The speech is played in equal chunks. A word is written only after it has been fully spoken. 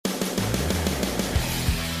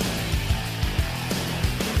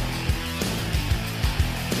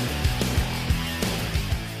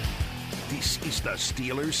the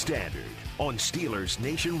Steelers Standard on Steelers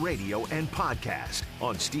Nation Radio and podcast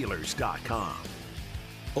on Steelers.com.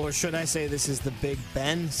 Or should I say this is the Big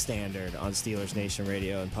Ben Standard on Steelers Nation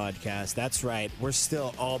Radio and podcast? That's right. We're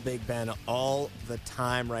still all Big Ben all the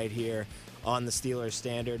time right here on the Steelers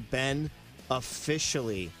Standard. Ben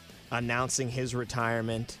officially announcing his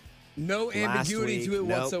retirement. No ambiguity to it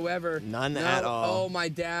whatsoever. None at all. Oh, my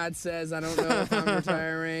dad says I don't know if I'm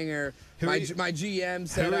retiring, or my GM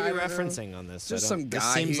said I don't know. Who are you referencing on this? Just some guy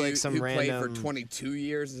seems like some who random, played for 22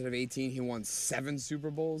 years instead of 18. He won 7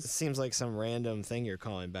 Super Bowls. It seems like some random thing you're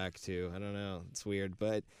calling back to. I don't know. It's weird,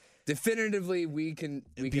 but definitively we can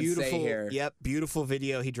say here. Yep, beautiful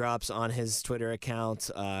video he drops on his Twitter account.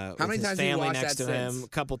 How with many his times family have you watched next that to him? since? A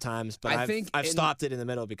couple times, but I've stopped it in the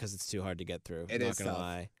middle because it's too hard to get through. It I'm is not gonna tough.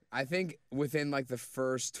 lie. I think within like the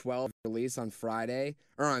first 12 release on Friday,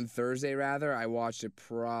 or on Thursday rather, I watched it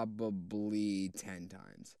probably 10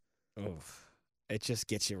 times. Oof. It just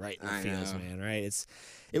gets you right in the I feels, know. man, right?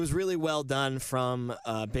 It was really well done from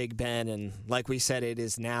Big Ben, and like we said, it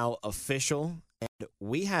is now official. And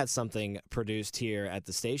we had something produced here at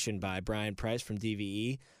the station by Brian Price from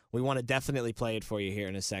DVE. We want to definitely play it for you here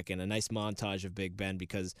in a second. A nice montage of Big Ben,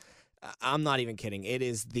 because I'm not even kidding. It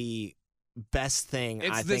is the best thing I think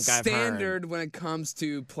I've heard. It's the standard when it comes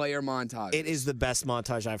to player montage. It is the best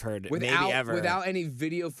montage I've heard maybe ever. Without any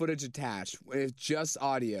video footage attached. It's just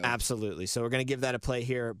audio. Absolutely. So we're going to give that a play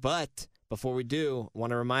here. But before we do, I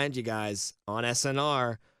want to remind you guys, on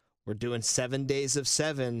SNR, we're doing 7 days of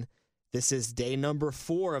 7. This is day number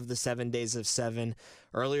 4 of the 7 days of 7.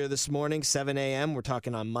 Earlier this morning, 7 a.m., we're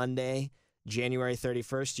talking on Monday, January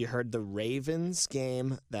 31st, you heard the Ravens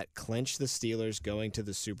game that clinched the Steelers going to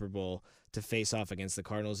the Super Bowl to face off against the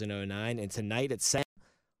Cardinals in 2009. And tonight at 7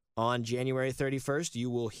 on January 31st, you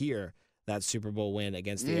will hear that Super Bowl win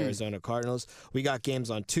against the Arizona Cardinals. We got games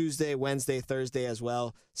on Tuesday, Wednesday, Thursday as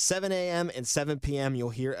well. 7 a.m. and 7 p.m.,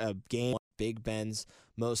 you'll hear a game, Big Ben's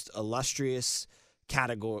most illustrious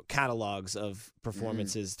catalogs of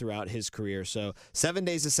performances throughout his career. So 7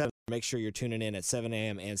 days of 7. Make sure you're tuning in at 7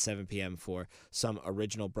 a.m. and 7 p.m. for some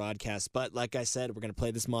original broadcasts. But like I said, we're going to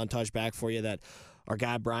play this montage back for you that our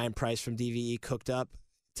guy Brian Price from DVE cooked up.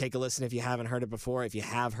 Take a listen if you haven't heard it before. If you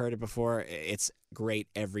have heard it before, it's great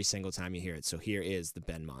every single time you hear it. So here is the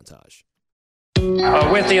Ben montage.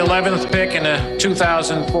 With the 11th pick in the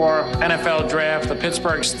 2004 NFL Draft, the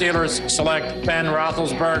Pittsburgh Steelers select Ben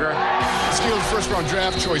Roethlisberger. Steelers' first-round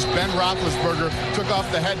draft choice, Ben Roethlisberger, took off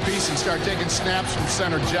the headpiece and started taking snaps from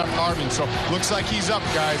center Jeff Harvin. So looks like he's up,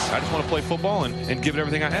 guys. I just want to play football and give it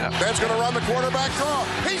everything I have. Ben's going to run the quarterback draw.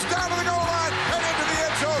 He's down to the goal line and into the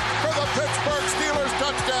end zone for the Pittsburgh Steelers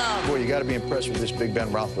touchdown. Boy, you got to be impressed with this Big Ben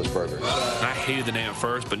Roethlisberger. I hated the name at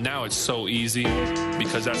first, but now it's so easy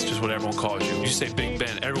because that's just what everyone calls you. You say Big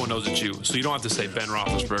Ben, everyone knows it's you. So you don't have to say Ben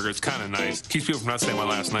Roethlisberger. It's kind of nice. Keeps people from not saying my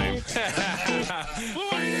last name.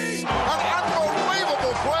 An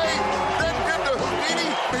unbelievable play. Then did to Houdini.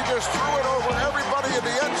 He just threw it over everybody in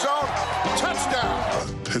the end zone. Touchdown.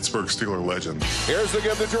 Pittsburgh Steeler legend. Here's the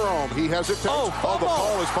give to Jerome. He hesitates. Oh, the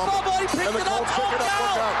ball is bumped. And the Colts pick it up.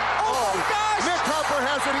 Look out. Oh, Nick Harper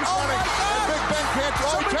has it. He's running. And Big Ben can't.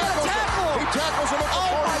 Oh, he tackles him. He tackles him at the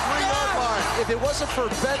 43-yard line. If it wasn't for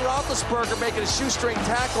Ben Roethlisberger making a shoestring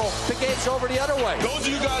tackle, the game's over the other way. Those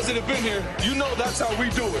of you guys that have been here, you know that's how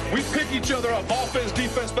we do it. We pick each other up, offense,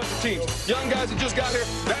 defense, special teams. Young guys that just got here,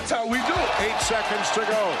 that's how we do it. 8 seconds to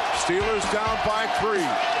go. Steelers down by 3.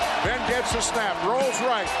 Ben gets the snap, rolls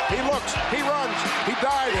right. He looks, he runs, he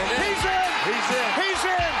dives. He's in! He's in! He's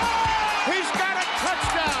in! He's got a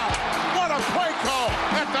touchdown! What a play call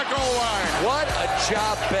at the goal line! What a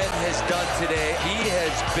job Ben has done today. He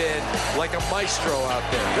has been like a maestro out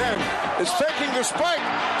there. Ben is taking the spike.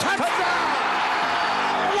 Touchdown!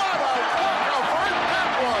 What a work that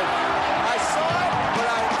was! I saw it, but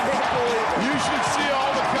I can't believe it. You should see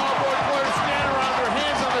all the Cowboy players standing around their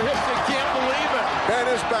hands on their hips. They can't believe it. Ben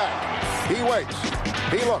is back. He waits.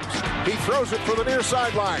 He looks. He throws it for the near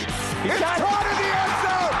sideline. It's caught in the end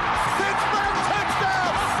zone. Pittsburgh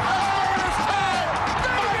touchdown. Oh, it's time.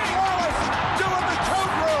 Mike Wallace doing the toe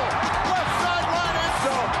drill. Left sideline end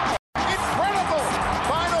zone. Incredible.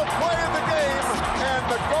 Final play of the game. And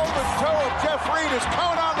the golden toe of Jeff Reed is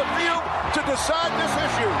caught on the field to decide this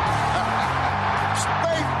issue.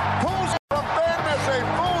 Spain pulls it from Ben as they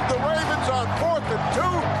fooled the Ravens on 4th and 2.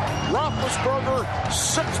 Roethlisberger,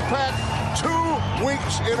 6-pack, 2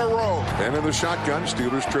 weeks in a row. And in the shotgun,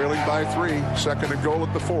 Steelers trailing by 3. 2nd and goal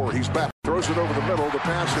at the 4. He's back. Throws it over the middle. The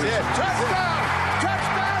pass is in. Touchdown!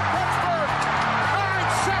 Touchdown, Pittsburgh! 9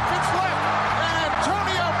 seconds left. And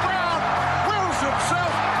Antonio Brown wills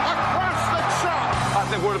himself across the shop. I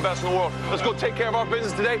think we're the best in the world. Let's go take care of our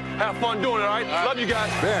business today. Have fun doing it, all right? Love you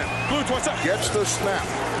guys. Ben Blue, what's up? gets the snap.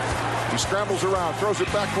 He scrambles around, throws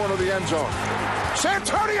it back corner of the end zone.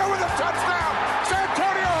 Santonio with a touchdown.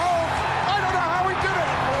 Santonio home. I don't know how he did it.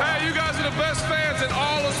 Hey, you guys are the best fans in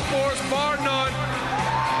all of sports, bar none.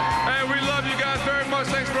 And we love you guys very much.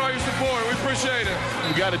 Thanks for all your support. We appreciate it.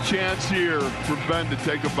 We got a chance here for Ben to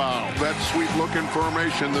take a bow. That sweet-looking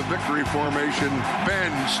formation, the victory formation.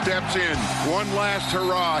 Ben steps in. One last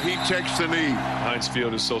hurrah. He takes the knee. Heinz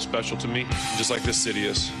Field is so special to me, just like this city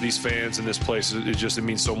is. These fans and this place, it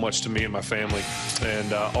means so much to me and my family,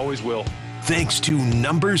 and always will. Thanks to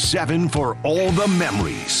Number 7 for all the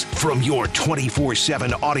memories from your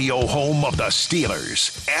 24/7 audio home of the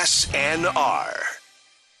Steelers. SNR.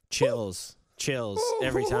 Chills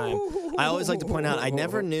every time. I always like to point out, I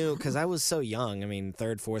never knew, because I was so young. I mean,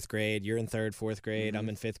 3rd, 4th grade. You're in 3rd, 4th grade. I'm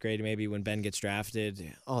in 5th grade maybe when Ben gets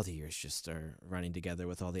drafted. All the years just are running together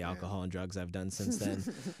with all the alcohol and drugs I've done since then.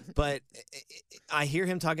 But I hear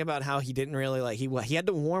him talking about how he didn't really like, he had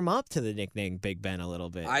to warm up to the nickname Big Ben a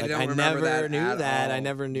little bit. I like, don't I remember never that knew at that. all. I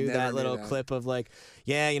never knew Never that knew little that. clip of like,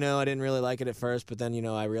 yeah, I didn't really like it at first, but then,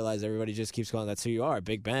 I realized everybody just keeps calling that's who you are,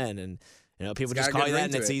 Big Ben. And people It's just got a call good you that, ring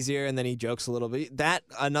and to it's it. easier, and then he jokes a little bit. That,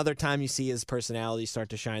 another time you see his personality start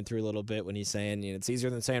to shine through a little bit when he's saying, it's easier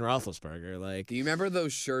than saying Roethlisberger. Like, Do you remember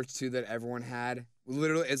those shirts, too, that everyone had?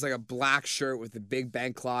 Literally, it's like a black shirt with the big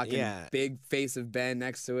Ben clock and big face of Ben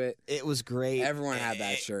next to it. it was great. Everyone had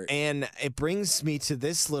that shirt. And it brings me to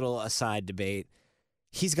this little aside debate.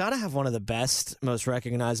 He's got to have one of the best, most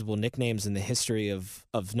recognizable nicknames in the history of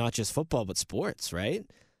not just football, but sports, right?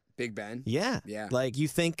 Big Ben. Yeah. Yeah. Like, you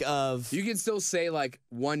think of... You can still say, like,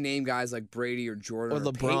 one-name guys like Brady or Jordan or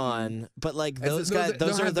LeBron, Peyton. but, like, It's- those guys,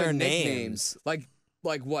 those don't are have, their like, names. nicknames.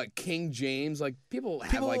 Like what? King James? Like, people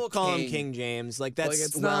have, like, will call King. him King James. Like, Like, that's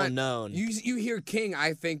it's well not- known. You hear King,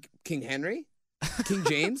 I think King Henry? King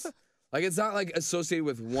James? Like, it's not, like, associated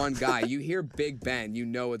with one guy. You hear Big Ben, you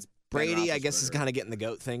know it's Ben Brady, I guess, is Roethlisberger. kind of getting the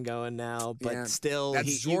GOAT thing going now, but Yeah. still,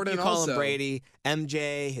 That's Jordan you call also. him Brady.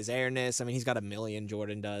 MJ, his airness. I mean, he's got a million.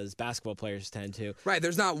 Jordan does. Basketball players tend to. Right,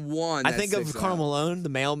 there's not one. I that think of sticks Karl out. Malone, the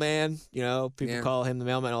mailman. People Yeah. call him the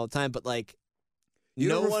mailman all the time, but like, You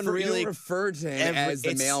no don't one refer- really you don't refer to him as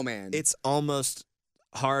the it's- mailman. It's almost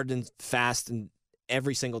hard and fast, and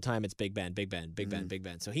every single time it's Big Ben, Big Ben, Big Ben, Big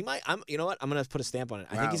Ben. So he might. You know what? I'm gonna put a stamp on it.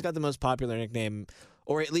 I think Wow. he's got the most popular nickname,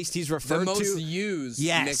 or at least he's the referred most to. used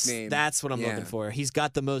Yes, nickname. that's what I'm Yeah. looking for. He's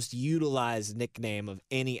got the most utilized nickname of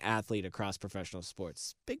any athlete across professional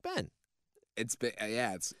sports. Big Ben. It's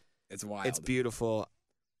it's wild. It's beautiful.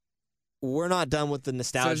 We're not done with the So does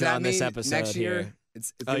nostalgia that on this mean episode next year? here.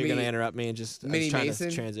 It's Oh, you're be gonna interrupt me and just I was Mini trying Mason?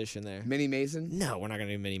 to transition there. Mini Mason. No, we're not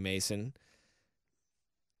gonna do Mini Mason.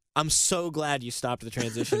 I'm so glad you stopped the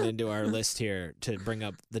transition into our list here to bring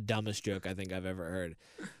up the dumbest joke I think I've ever heard.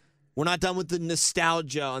 We're not done with the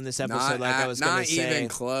nostalgia on this episode, like I was going not to say. even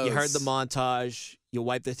close. You heard the montage. You'll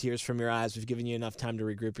wipe the tears from your eyes. We've given you enough time to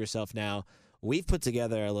regroup yourself now. We've put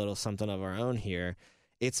together a little something of our own here.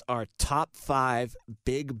 It's our top 5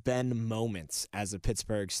 Big Ben moments as a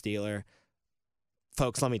Pittsburgh Steeler.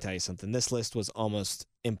 Folks, let me tell you something. This list was almost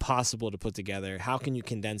impossible to put together. How can you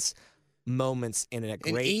condense moments in a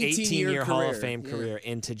great 18-year Hall of Fame career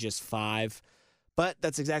into just 5? But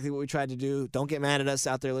that's exactly what we tried to do. Don't get mad at us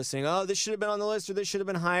out there listening. Oh, this should have been on the list or this should have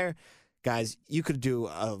been higher. Guys, you could do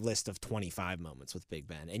a list of 25 moments with Big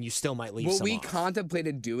Ben, and you still might leave What some we off.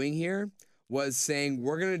 contemplated doing here was saying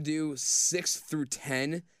we're going to do 6 through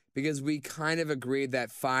 10 because we kind of agreed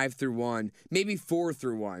that 5 through 1, maybe 4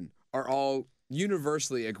 through 1 are all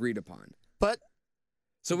universally agreed upon. But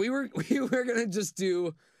so we were going to just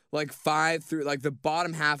do like 5 through like the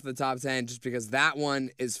bottom half of the top 10 just because that one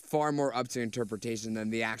is far more up to interpretation than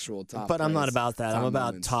the actual top. But I'm not place, about that. top I'm about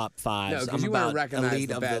moments. top 5s. No, 'cause I'm you wanna about recognize elite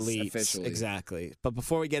the of the best elites. officially. Exactly. But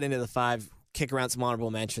before we get into the 5, kick around some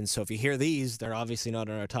honorable mentions. So if you hear these, they're obviously not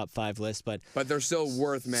on our top 5 list, but they're still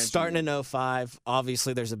worth mentioning. Starting in 05,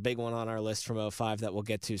 obviously there's a big one on our list from 05 that we'll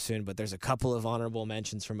get to soon, but there's a couple of honorable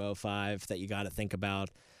mentions from 05 that you got to think about.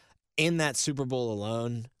 In that Super Bowl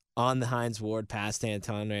alone, on the Heinz Ward pass to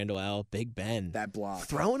Anton Randall L., Big Ben. That block.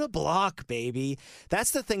 Throwing a block, baby.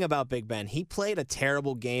 That's the thing about Big Ben. He played a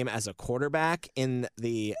terrible game as a quarterback in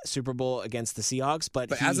the Super Bowl against the Seahawks,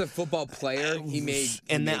 but as a football player, he made.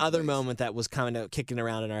 And the other moment that was kind of kicking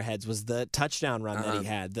around in our heads was the touchdown run that he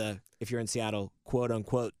had. The, if you're in Seattle,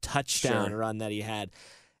 quote-unquote touchdown run that he had.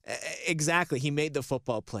 Exactly. He made the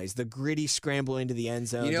football plays. The gritty scramble into the end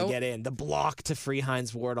zone to get in. The block to free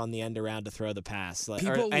Heinz Ward on the end around to throw the pass.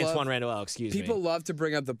 Antoine Randall L., excuse me. People love to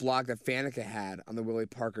bring up the block that Faneca had on the Willie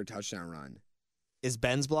Parker touchdown run. Is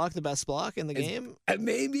Ben's block the best block in the game?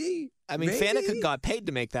 Maybe. I mean, maybe. Faneca got paid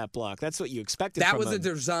to make that block. That's what you expected That from was him. a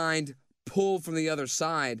designed pull from the other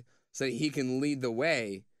side so that he can lead the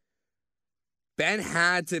way. Ben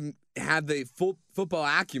had to have the football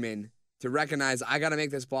acumen to recognize, I got to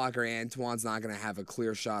make this blocker, Antoine's not going to have a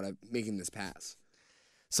clear shot of making this pass.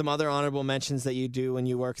 Some other honorable mentions that you do when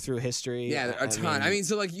you work through history. Yeah, a ton. I mean,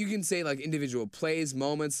 so like you can say like individual plays,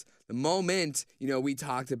 moments. The moment, we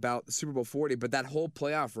talked about the Super Bowl 40, but that whole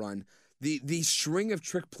playoff run, the string of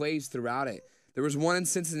trick plays throughout it. There was one in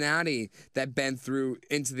Cincinnati that Ben threw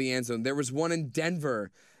into the end zone. There was one in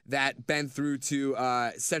Denver that Ben threw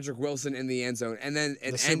to Cedric Wilson in the end zone, and then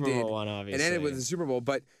it Super Bowl one, obviously. It ended with the Super Bowl,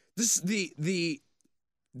 but just the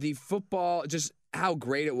football, just how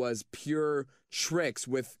great it was, pure tricks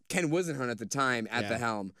with Ken Wisenhunt at the time at the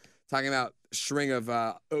helm, talking about string of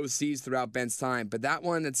OCs throughout Ben's time. But that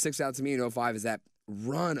one that sticks out to me in 05 is that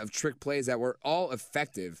run of trick plays that were all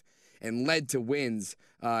effective and led to wins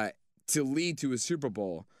to lead to a Super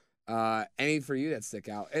Bowl. Any for you that stick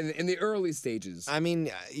out in the early stages? I mean,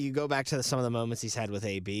 you go back to some of the moments he's had with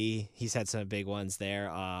AB. He's had some big ones there.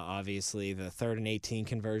 Obviously, the 3rd and 18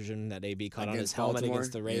 conversion that AB caught on his helmet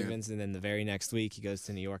against the Ravens, and then the very next week he goes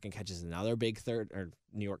to New York and catches another big third. Or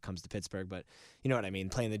New York comes to Pittsburgh, but you know what I mean.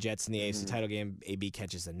 Playing the Jets in the AFC title game, AB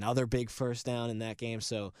catches another big first down in that game.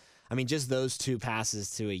 So, I mean, just those two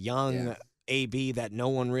passes to a young AB that no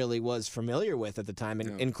one really was familiar with at the time,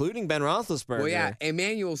 including Ben Roethlisberger. Well, yeah,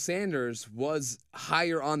 Emmanuel Sanders was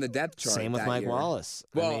higher on the depth chart. Same with Mike Wallace.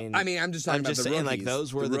 Well, I mean, I'm just talking about the saying, rookies, like,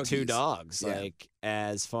 those were the two rookies. dogs, Yeah. like,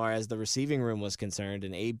 as far as the receiving room was concerned,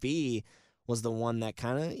 and AB was the one that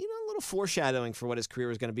kind of, a little foreshadowing for what his career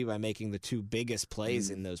was going to be by making the two biggest plays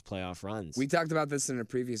in those playoff runs. We talked about this in a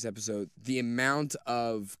previous episode, the amount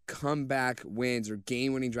of comeback wins or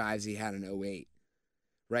game-winning drives he had in 08.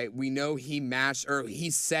 Right, we know he matched or he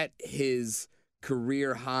set his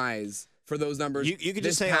career highs for those numbers. You could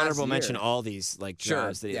just say honorable mention all these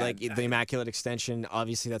drives, Sure, like the Immaculate Extension.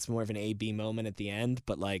 Obviously, that's more of an AB moment at the end,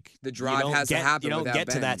 but like the drive has to happen. You don't without get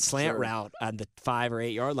Ben. to that slant route on the 5 or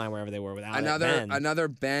 8 yard line wherever they were without another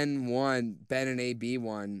Ben one, Ben and AB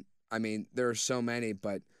one. I mean, there are so many,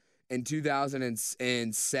 but in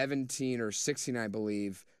 2017 or 16, I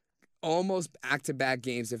believe, almost back-to-back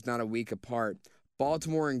games, if not a week apart.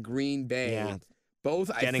 Baltimore and Green Bay,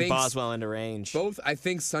 both getting Boswell into range. Both, I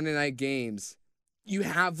think, Sunday night games. You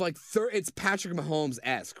have like it's Patrick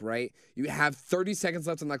Mahomes-esque, right? You have 30 seconds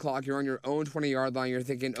left on the clock. You're on your own 20-yard line. You're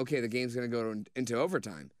thinking, okay, the game's going to go into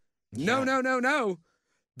overtime. Yeah. No.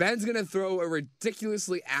 Ben's going to throw a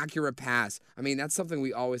ridiculously accurate pass. I mean, that's something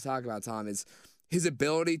we always talk about, Tom, is his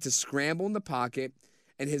ability to scramble in the pocket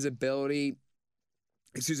and his ability,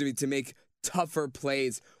 to make tougher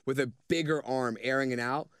plays with a bigger arm, airing it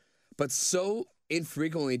out. But so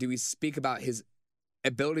infrequently do we speak about his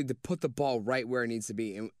ability to put the ball right where it needs to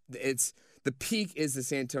be. And the peak is the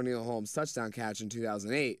Santonio Holmes touchdown catch in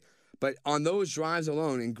 2008. But on those drives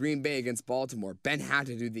alone in Green Bay against Baltimore, Ben had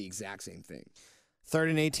to do the exact same thing.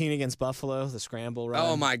 3rd and 18 against Buffalo, the scramble run.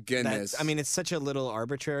 Oh, my goodness. It's such a little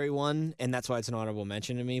arbitrary one, and that's why it's an honorable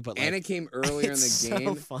mention to me. But and it came earlier in the game.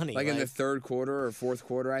 So funny. Like in the 3rd quarter or 4th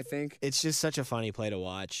quarter, I think. It's just such a funny play to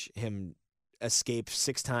watch. Him escape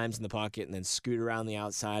 6 times in the pocket and then scoot around the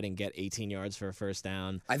outside and get 18 yards for a first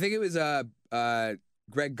down. I think it was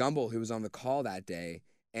Greg Gumbel who was on the call that day,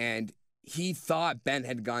 and he thought Ben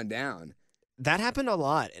had gone down. That happened a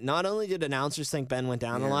lot. Not only did announcers think Ben went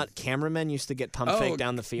down a lot, cameramen used to get pump fake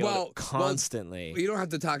down the field constantly. Well, you don't have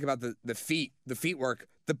to talk about the feet work.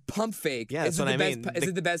 The pump fake. Yeah, that's what I mean. Is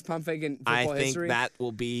it the best pump fake in football history? I think that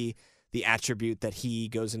will be the attribute that he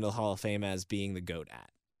goes into the Hall of Fame as being the GOAT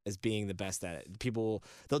at, as being the best at it.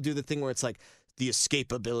 They'll do the thing where it's like the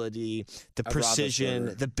escapability, the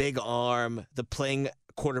precision, the big arm, the playing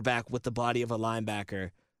quarterback with the body of a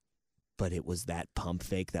linebacker. But it was that pump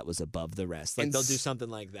fake that was above the rest. Like, they'll do something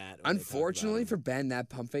like that. Unfortunately for Ben, that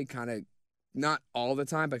pump fake kind of, not all the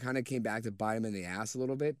time, but kind of came back to bite him in the ass a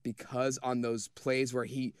little bit, because on those plays where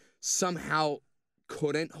he somehow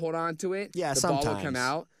couldn't hold on to it, the ball would come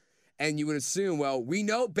out. And you would assume, well, we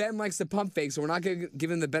know Ben likes to pump fake, so we're not going to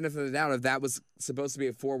give him the benefit of the doubt if that was supposed to be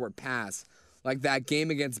a forward pass. Like that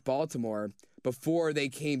game against Baltimore, before they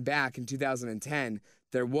came back in 2010,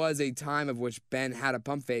 there was a time of which Ben had a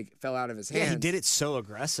pump fake, fell out of his hands. Yeah, he did it so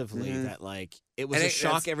aggressively that it was a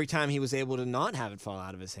shock every time he was able to not have it fall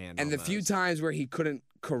out of his hand. And the few times where he couldn't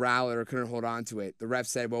corral it or couldn't hold on to it, the ref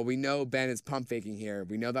said, well, we know Ben is pump faking here.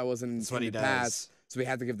 We know that wasn't an intended pass, so we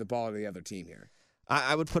have to give the ball to the other team here.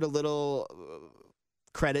 I would put a little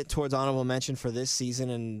credit towards honorable mention for this season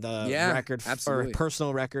and the record or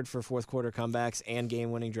personal record for fourth quarter comebacks and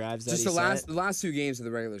game-winning drives. That just the last 2 games of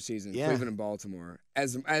the regular season, Cleveland and Baltimore.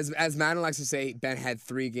 As Madden likes to say, Ben had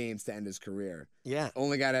 3 games to end his career. Yeah,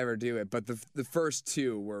 only guy to ever do it. But the first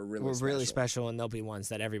 2 were really special, and they'll be ones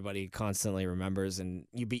that everybody constantly remembers. And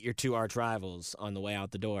you beat your 2 arch rivals on the way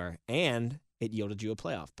out the door, and it yielded you a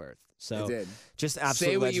playoff berth. So it did. Just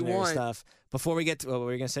absolute legendary stuff. Before we get to what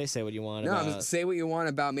were you going to say? Say what you want. Say what you want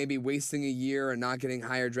about maybe wasting a year and not getting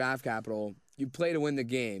higher draft capital. You play to win the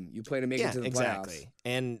game. You play to make it to the playoffs.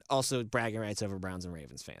 And also bragging rights over Browns and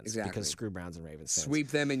Ravens fans. Exactly. Because screw Browns and Ravens fans. Sweep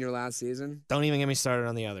them in your last season. Don't even get me started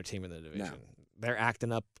on the other team in the division. No. They're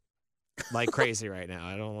acting up like crazy right now.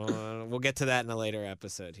 I don't. We'll get to that in a later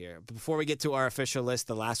episode here. But before we get to our official list,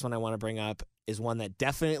 the last one I want to bring up is one that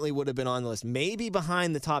definitely would have been on the list, maybe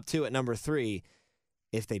behind the top 2 at number 3,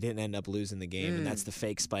 if they didn't end up losing the game, and that's the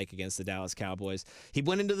fake spike against the Dallas Cowboys. He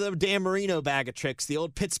went into the Dan Marino bag of tricks, the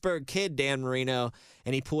old Pittsburgh kid, Dan Marino,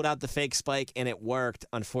 and he pulled out the fake spike, and it worked.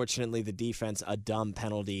 Unfortunately, the defense, a dumb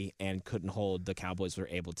penalty, and couldn't hold. The Cowboys were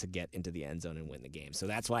able to get into the end zone and win the game. So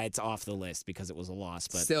that's why it's off the list, because it was a loss.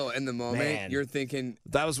 But still, in the moment, you're thinking...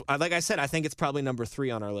 That was, like I said, I think it's probably number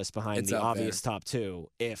 3 on our list behind the obvious top 2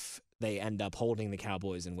 if they end up holding the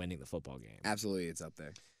Cowboys and winning the football game. Absolutely, it's up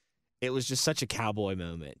there. It was just such a Cowboy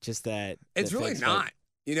moment. Just that. It's really not.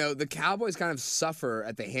 You know, the Cowboys kind of suffer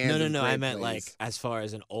at the hands of No. I meant like as far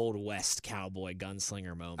as an Old West Cowboy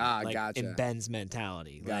gunslinger moment. Like gotcha. In Ben's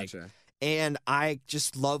mentality. Gotcha. And I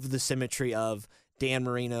just love the symmetry of Dan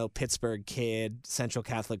Marino, Pittsburgh kid, Central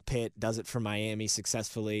Catholic Pitt, does it for Miami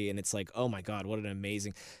successfully. And it's like, oh my God, what an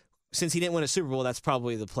amazing... Since he didn't win a Super Bowl, that's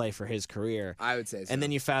probably the play for his career. I would say so. And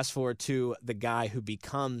then you fast forward to the guy who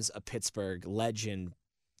becomes a Pittsburgh legend,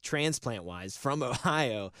 transplant-wise, from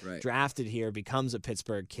Ohio, drafted here, becomes a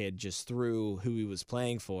Pittsburgh kid just through who he was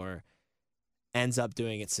playing for, ends up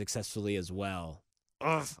doing it successfully as well.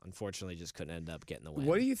 Unfortunately, just couldn't end up getting the win.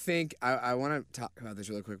 What do you think? I want to talk about this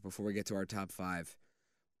really quick before we get to our top 5.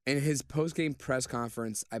 In his post-game press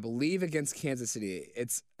conference, I believe against Kansas City,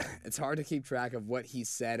 it's hard to keep track of what he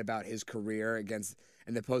said about his career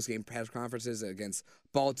in the post-game press conferences against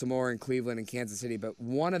Baltimore and Cleveland and Kansas City, but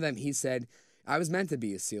one of them he said, I was meant to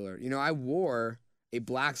be a Steeler. You know, I wore a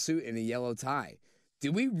black suit and a yellow tie.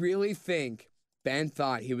 Do we really think Ben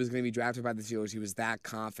thought he was going to be drafted by the Steelers? He was that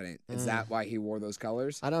confident. Is that why he wore those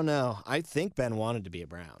colors? I don't know. I think Ben wanted to be a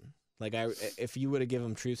Brown. Like, if you would have given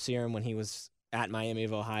him truth serum when he was at Miami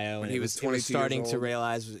of Ohio, and he was starting to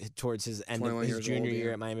realize towards his end of his junior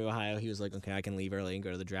year at Miami of Ohio, he was like, okay, I can leave early and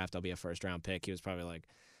go to the draft. I'll be a first-round pick. He was probably like,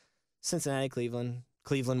 Cincinnati, Cleveland.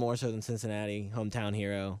 Cleveland more so than Cincinnati, hometown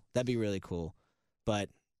hero. That'd be really cool. But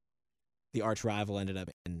the arch rival ended up,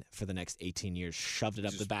 and for the next 18 years, shoved it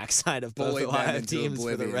up the backside of both Ohio teams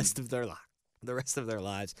for the rest of their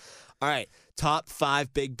lives. All right, top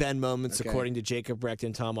 5 Big Ben moments according to Jacob Recht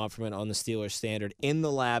and Tom Offerman on the Steelers Standard. In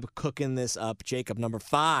the lab, cooking this up. Jacob, number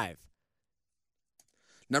 5.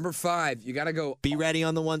 Number 5, you got to go. Be ready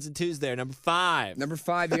on the 1s and 2s there. Number 5. Number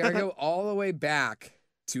 5, you got to go all the way back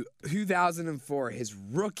to 2004, his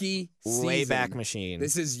rookie season. Way back machine.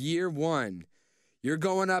 This is year 1. You're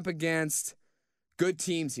going up against good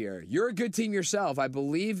teams here. You're a good team yourself. I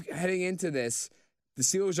believe heading into this, the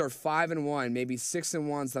Steelers are 5-1, maybe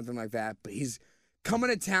 6-1, something like that. But he's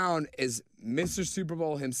coming to town as Mr. Super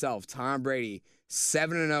Bowl himself, Tom Brady,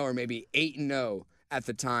 7-0 or maybe 8-0 at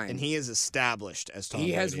the time. And he is established as Tom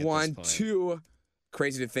Brady. He has won 2,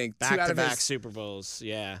 crazy to think, back-to-back Super Bowls,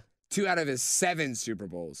 yeah. 2 out of his 7 Super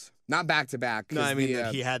Bowls. Not back-to-back. No, I mean,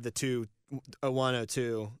 he had the 2, 01,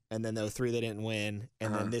 02, and then the 03 they didn't win,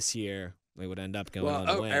 and then this year they would end up going on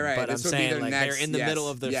to win. Right. But this I'm saying like they're in the middle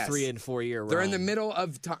of their 3 and 4 year run. They're in the middle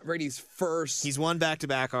of Tom Brady's first. He's won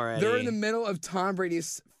back-to-back already. They're in the middle of Tom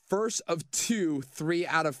Brady's first of 2 3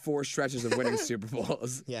 out of 4 stretches of winning Super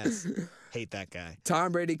Bowls. Yes. Hate that guy.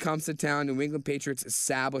 Tom Brady comes to town. New England Patriots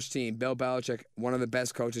established team. Bill Belichick, one of the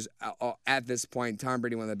best coaches at this point. Tom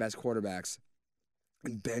Brady, one of the best quarterbacks.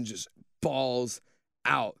 And Ben just balls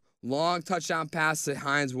out. Long touchdown pass to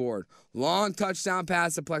Hines Ward. Long touchdown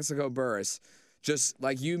pass to Plexico Burress. Just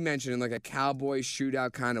like you mentioned, in like a cowboy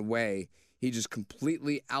shootout kind of way, he just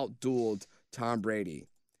completely outdueled Tom Brady.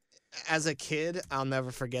 As a kid, I'll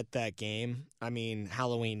never forget that game. I mean,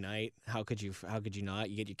 Halloween night, how could you not?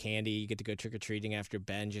 You get your candy, you get to go trick-or-treating after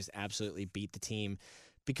Ben just absolutely beat the team.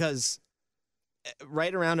 Because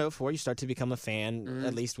right around 04, you start to become a fan,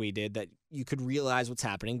 at least we did, that you could realize what's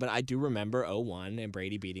happening. But I do remember 01 and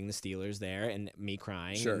Brady beating the Steelers there and me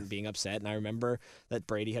crying and being upset. And I remember that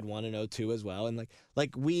Brady had won in 02 as well. And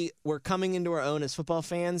like we were coming into our own as football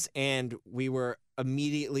fans, and we were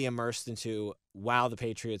immediately immersed into, wow, the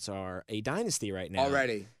Patriots are a dynasty right now.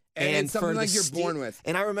 Already. And it's something like you're born with.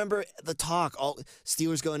 And I remember the talk, all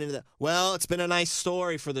Steelers going into well, it's been a nice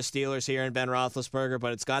story for the Steelers here in Ben Roethlisberger,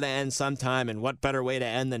 but it's got to end sometime. And what better way to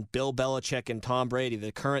end than Bill Belichick and Tom Brady,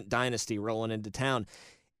 the current dynasty, rolling into town?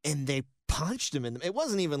 And they punched him. It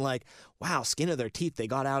wasn't even like, wow, skin of their teeth, they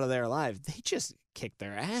got out of there alive. They just kicked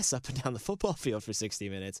their ass up and down the football field for 60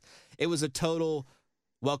 minutes. It was a total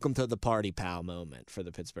welcome to the party, pal moment for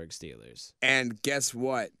the Pittsburgh Steelers. And guess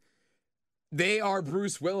what? They are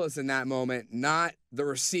Bruce Willis in that moment, not the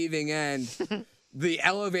receiving end, the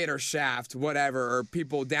elevator shaft, whatever, or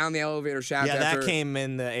people down the elevator shaft. Yeah, that came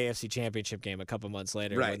in the AFC Championship game a couple months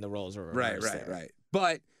later right. when the roles were reversed. Right.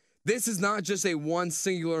 But this is not just a one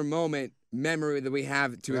singular moment memory that we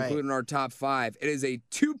have to include in our top 5. It is a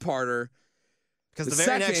two-parter. Because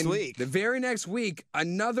the very next week,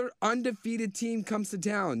 another undefeated team comes to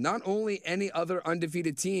town. Not only any other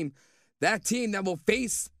undefeated team, that team that will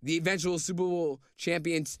face the eventual Super Bowl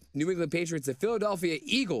champions, New England Patriots, the Philadelphia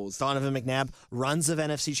Eagles. Donovan McNabb, runs of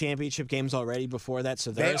NFC Championship games already before that,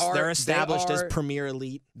 so they're established as premier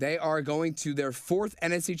elite. They are going to their 4th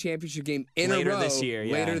NFC Championship game in later a row this year,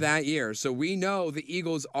 later that year. So we know the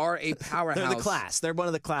Eagles are a powerhouse. They're the class. They're one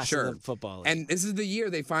of the class of the football league. And this is the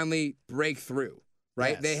year they finally break through,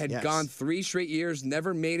 right? Yes, they had gone 3 straight years,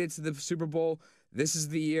 never made it to the Super Bowl. This is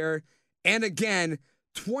the year. And again,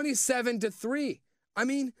 27-3. I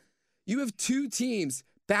mean, you have 2 teams,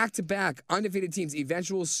 back-to-back, undefeated teams,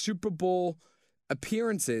 eventual Super Bowl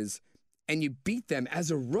appearances, and you beat them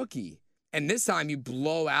as a rookie. And this time you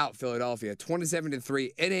blow out Philadelphia, 27-3.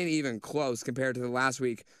 It ain't even close compared to the last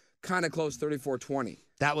week. Kind of close, 34-20.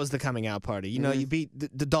 That was the coming out party. You know, you beat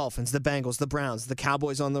the Dolphins, the Bengals, the Browns, the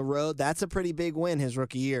Cowboys on the road. That's a pretty big win his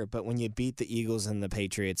rookie year. But when you beat the Eagles and the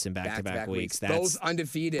Patriots in back-to-back weeks, both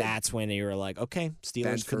undefeated. That's when you were like, okay,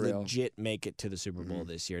 Steelers could legit make it to the Super Bowl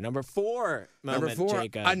this year. Number 4 moment,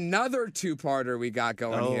 Jacob. Another two-parter we got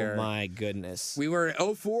going here. Oh, my goodness. We were at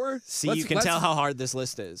 0-4. See, you can tell how hard this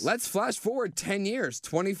list is. Let's flash forward 10 years,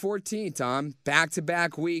 2014, Tom.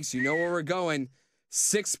 Back-to-back weeks. You know where we're going.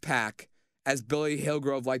 6-pack. As Billy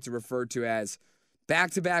Hillgrove liked to refer to as.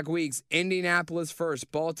 Back-to-back weeks, Indianapolis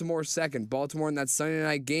first, Baltimore second. Baltimore in that Sunday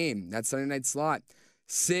night game, that Sunday night slot.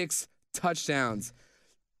 6 touchdowns.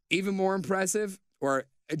 Even more impressive, or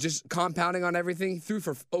just compounding on everything, threw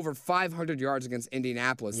for over 500 yards against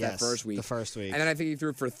Indianapolis that first week. The first week. And then I think he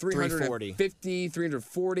threw for 350,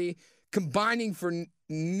 340, combining for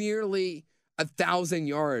nearly 1,000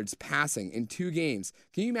 yards passing in 2 games.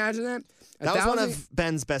 Can you imagine that? That was one of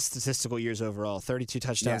Ben's best statistical years overall. 32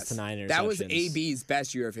 touchdowns to 9 interceptions. That was AB's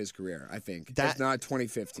best year of his career, I think. That's not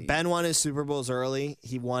 2015. Ben won his Super Bowls early.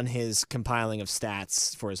 He won his compiling of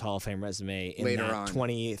stats for his Hall of Fame resume in later that on.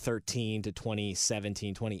 2013 to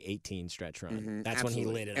 2017, 2018 stretch run. That's when he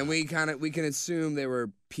lit it up. And we can assume there were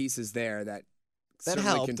pieces there that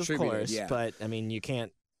helped, contributed. Of course. Yeah. But I mean, you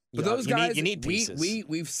can't. But those guys, you need pieces.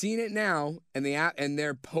 We've seen it now in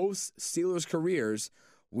their post Steelers careers.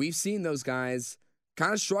 We've seen those guys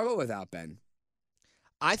kind of struggle without Ben.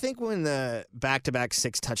 I think when the back-to-back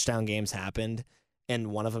 6 touchdown games happened,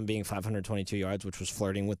 and one of them being 522 yards, which was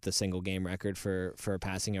flirting with the single game record for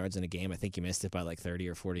passing yards in a game, I think he missed it by like 30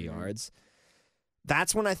 or 40 yards.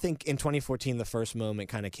 That's when I think in 2014 the first moment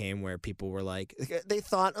kind of came where people were like, they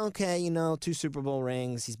thought, okay, 2 Super Bowl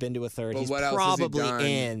rings, he's been to a third, he's probably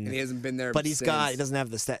in, and he hasn't been there. But he doesn't have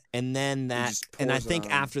the stat, and then that, and I think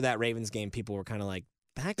after that Ravens game, people were kind of like,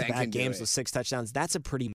 back-to-back games with 6 touchdowns, that's a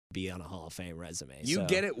pretty be on a Hall of Fame resume. You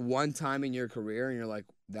get it one time in your career, and you're like,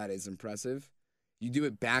 that is impressive. You do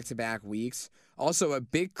it back-to-back weeks. Also, a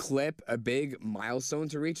big clip, a big milestone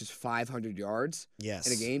to reach is 500 yards in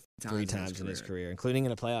a game. 3 times in his career, including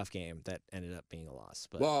in a playoff game that ended up being a loss.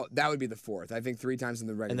 But well, that would be the 4th. I think 3 times in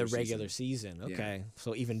the regular season. Okay. Yeah.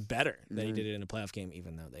 So even better that he did it in a playoff game,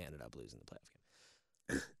 even though they ended up losing the playoff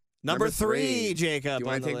game. Number 3, Jacob. Do you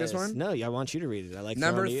want to take this one? No, I want you to read it. I like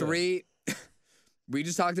number 3. We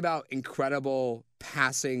just talked about incredible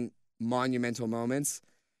passing monumental moments.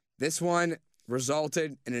 This one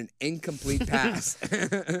resulted in an incomplete pass.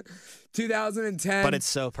 2010. But it's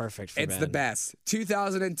so perfect for Ben. It's the best.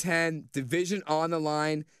 2010, division on the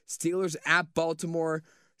line. Steelers at Baltimore.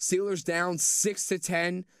 Steelers down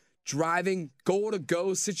 6-10. Driving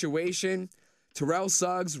goal-to-go situation. Terrell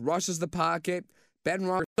Suggs rushes the pocket. Ben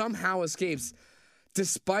Roethlisberger somehow escapes.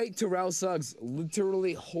 Despite Terrell Suggs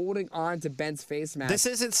literally holding on to Ben's face mask. This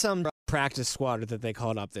isn't some practice squad that they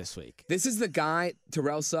called up this week. This is the guy,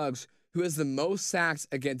 Terrell Suggs, who has the most sacks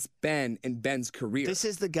against Ben in Ben's career. This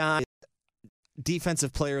is the guy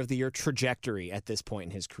Defensive Player of the Year trajectory at this point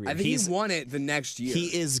in his career. I think he won it the next year. He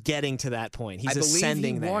is getting to that point. He's I believe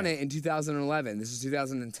ascending he there. won it in 2011. This is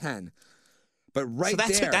 2010. But So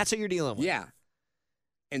that's what you're dealing with. Yeah.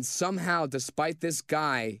 And somehow, despite this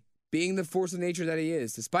guy being the force of nature that he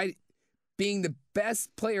is, despite being the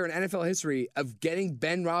best player in NFL history of getting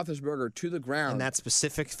Ben Roethlisberger to the ground. In that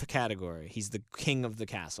specific category, he's the king of the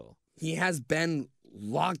castle. He has been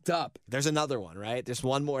locked up. There's another one, right? There's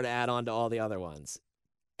one more to add on to all the other ones.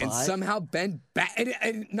 And somehow Ben,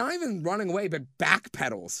 and not even running away, but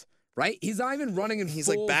backpedals, right? He's not even running in He's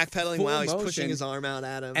full, like backpedaling full while he's motion, pushing his arm out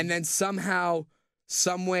at him. and then somehow,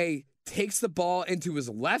 some way, takes the ball into his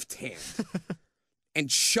left hand and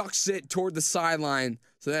chucks it toward the sideline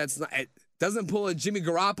so that it doesn't pull a Jimmy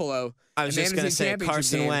Garoppolo. I was just going to say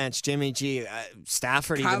Carson Wentz, Jimmy G,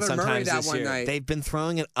 Stafford Kyler even sometimes Murray that this one year. night. They've been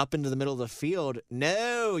throwing it up into the middle of the field.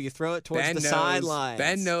 No, you throw it towards the sidelines.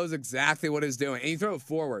 Ben knows exactly what he's doing, and you throw it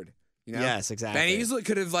forward. You know? Yes, exactly. Ben easily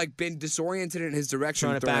could have been disoriented in his direction,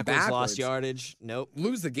 throwing it backwards, lost yardage. Nope.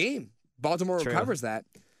 Lose the game. Baltimore recovers that.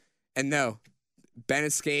 And no, Ben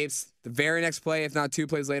escapes. The very next play, if not 2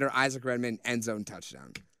 plays later, Isaac Redman, end zone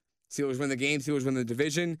touchdown. Steelers win the game. Steelers win the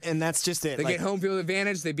division. And that's just it. They get home field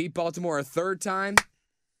advantage. They beat Baltimore a 3rd time.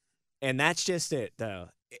 And that's just it, though.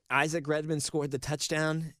 Isaac Redman scored the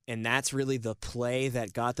touchdown, and that's really the play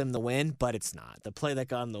that got them the win, but it's not. The play that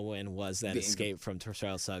got them the win was that escape from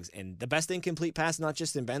Terrell Suggs. And the best incomplete pass, not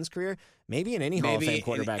just in Ben's career, maybe in any Hall of Fame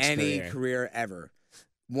quarterback's career. Maybe in any career ever.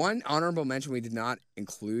 One honorable mention we did not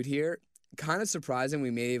include here, kind of surprising,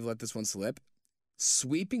 we may have let this one slip.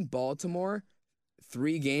 Sweeping Baltimore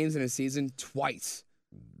 3 games in a season twice.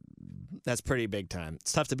 That's pretty big time.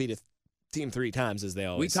 It's tough to beat a team 3 times, as they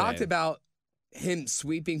always say. We talked about him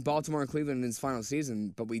sweeping Baltimore and Cleveland in his final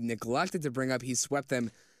season, but we neglected to bring up he swept them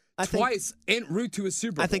twice en route to a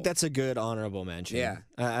Super Bowl. I think that's a good honorable mention. Yeah.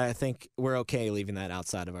 I think we're okay leaving that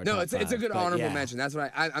outside of our top it's a five, good honorable mention. That's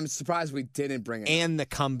what I'm surprised we didn't bring it and the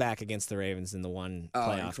comeback against the Ravens in the one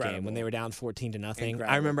playoff game when they were down 14-0. Incredible.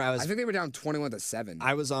 I remember I think they were down 21-7.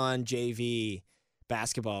 I was on JV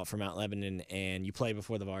basketball for Mount Lebanon, and you play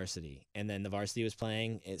before the varsity, and then the varsity was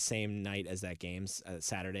playing same night as that game,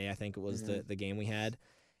 Saturday I think it was the game we had,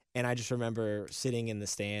 and I just remember sitting in the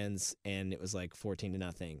stands, and it was like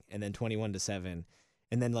 14-0, and then 21-7,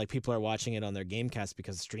 and then like people are watching it on their Gamecast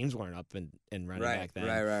because the streams weren't up and running back then.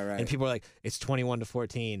 Right. And people are like, it's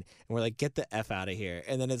 21-14, and we're like, get the F out of here.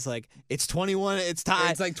 And then it's like, it's 21, it's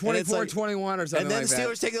tied. It's like 24-21 or something like that. And then the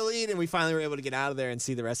Steelers take the lead, and we finally were able to get out of there and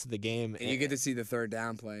see the rest of the game. And you get to see the 3rd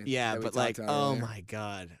down play. Yeah, but like, oh my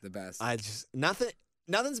God. The best.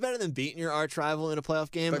 Nothing's better than beating your arch rival in a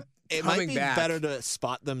playoff game. But it might be better to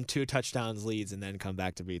spot them 2 touchdowns leads and then come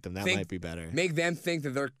back to beat them. That might be better. Make them think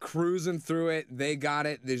that they're cruising through it. They got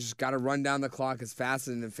it. They just got to run down the clock as fast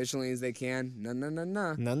and efficiently as they can. No.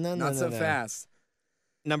 Not so fast.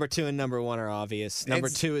 Number 2 and number 1 are obvious. Number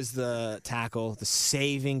 2 is the tackle, the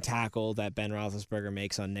saving tackle that Ben Roethlisberger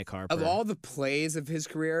makes on Nick Harper. Of all the plays of his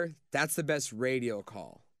career, that's the best radio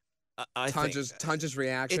call. Tunch's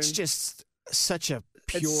reaction. It's just such a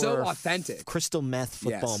pure, it's so authentic, crystal meth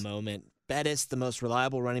football moment. Bettis, the most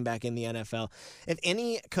reliable running back in the NFL. If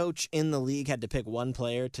any coach in the league had to pick one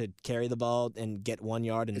player to carry the ball and get 1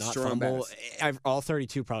 yard and not fumble, all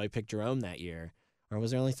 32 probably picked Jerome that year. Or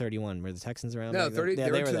was there only 31? Were the Texans around? No, 30. Yeah,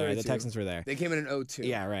 they were there. The Texans were there. They came in 2002.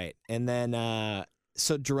 Yeah, right. And then,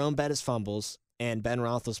 so Jerome Bettis fumbles, and Ben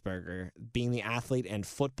Roethlisberger, being the athlete and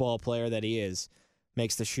football player that he is,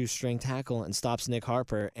 makes the shoestring tackle and stops Nick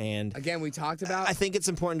Harper. And again, we talked about. I think it's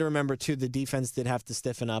important to remember too. The defense did have to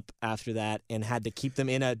stiffen up after that and had to keep them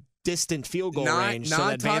in a distant field goal range so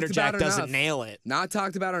that Vanderjagt doesn't nail it. Not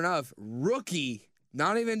talked about enough. Rookie,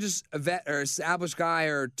 not even just a vet or established guy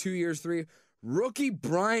or 2 years, 3. Rookie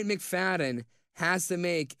Bryant McFadden has to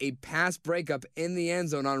make a pass breakup in the end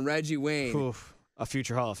zone on Reggie Wayne. Oof, a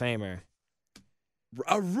future Hall of Famer.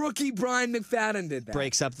 A rookie Brian McFadden did that.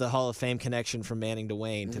 Breaks up the Hall of Fame connection from Manning to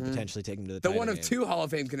Wayne to potentially take him to the title one of game. 2 Hall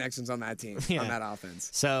of Fame connections on that team, on that offense.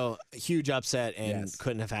 So, huge upset and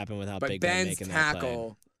couldn't have happened without Big Ben making that play.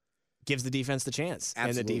 Tackle gives the defense the chance.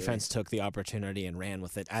 Absolutely. And the defense took the opportunity and ran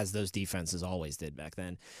with it, as those defenses always did back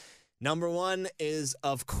then. Number 1 is,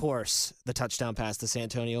 of course, the touchdown pass to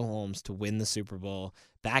Santonio Holmes to win the Super Bowl.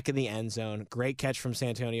 Back in the end zone. Great catch from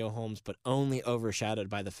Santonio Holmes, but only overshadowed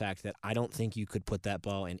by the fact that I don't think you could put that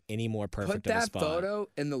ball in any more perfect of a spot. Put that photo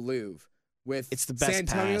in the Louvre with it's the best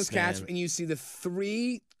Santonio's pass, catch, and you see the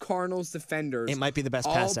 3 Cardinals defenders. It might be the best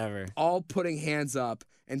pass ever. All putting hands up,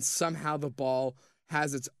 and somehow the ball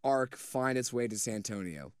has its arc find its way to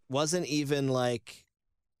Santonio. Wasn't even like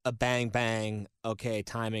a bang, okay,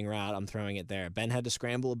 timing route, I'm throwing it there. Ben had to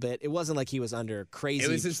scramble a bit. It wasn't like he was under crazy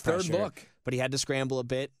pressure. It was his third look. But he had to scramble a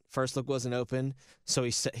bit. First look wasn't open, so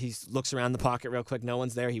he looks around the pocket real quick. No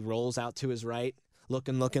one's there. He rolls out to his right,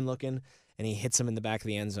 looking, and he hits him in the back of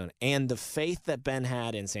the end zone. And the faith that Ben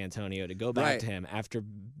had in Santonio to go back to him after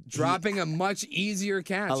dropping a much easier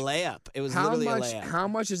catch. A layup. It was literally a layup. How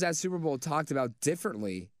much is that Super Bowl talked about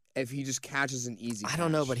differently if he just catches an easy catch? I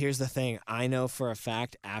don't know, but here's the thing. I know for a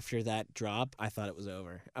fact after that drop, I thought it was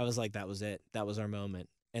over. I was like, that was it. That was our moment.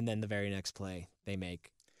 And then the very next play, they make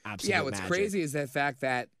absolute what's magic. crazy is the fact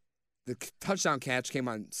that the touchdown catch came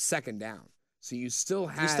on second down. So you still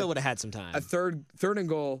would have had some time. A third and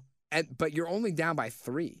goal, but you're only down by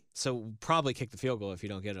 3. So probably kick the field goal if you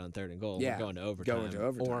don't get it on 3rd and goal. Yeah, going to overtime.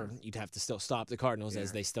 Or you'd you'd have to still stop the Cardinals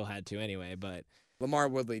as they still had to anyway. But Lamar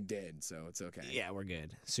Woodley did, so it's okay. Yeah, we're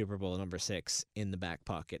good. Super Bowl number 6 in the back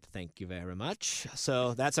pocket. Thank you very much.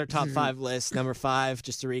 So that's our top 5 list. Number 5,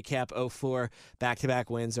 just to recap, 04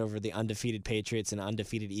 back-to-back wins over the undefeated Patriots and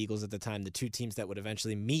undefeated Eagles at the time, the 2 teams that would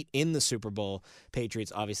eventually meet in the Super Bowl.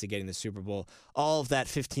 Patriots obviously getting the Super Bowl. All of that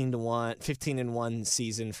 15-1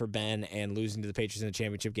 season for Ben and losing to the Patriots in the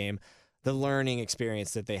championship game. The learning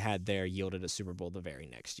experience that they had there yielded a Super Bowl the very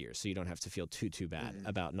next year. So you don't have to feel too bad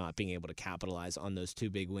about not being able to capitalize on those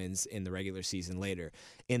 2 big wins in the regular season later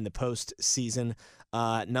in the postseason.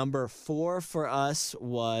 Number 4 for us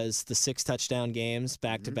was the 6 touchdown games,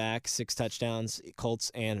 back-to-back, 6 touchdowns,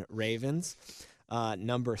 Colts and Ravens.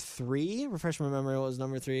 Number 3, refresh my memory, what was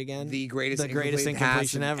number 3 again? The greatest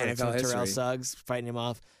incompletion ever. NFL history. Terrell Suggs fighting him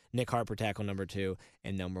off. Nick Harper tackle number 2,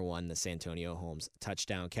 and number 1, the Santonio Holmes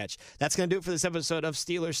touchdown catch. That's going to do it for this episode of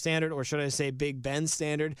Steelers Standard, or should I say Big Ben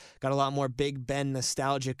Standard. Got a lot more Big Ben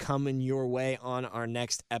nostalgia coming your way on our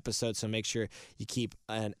next episode, so make sure you keep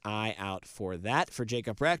an eye out for that. For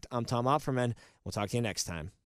Jacob Recht, I'm Tom Opferman. We'll talk to you next time.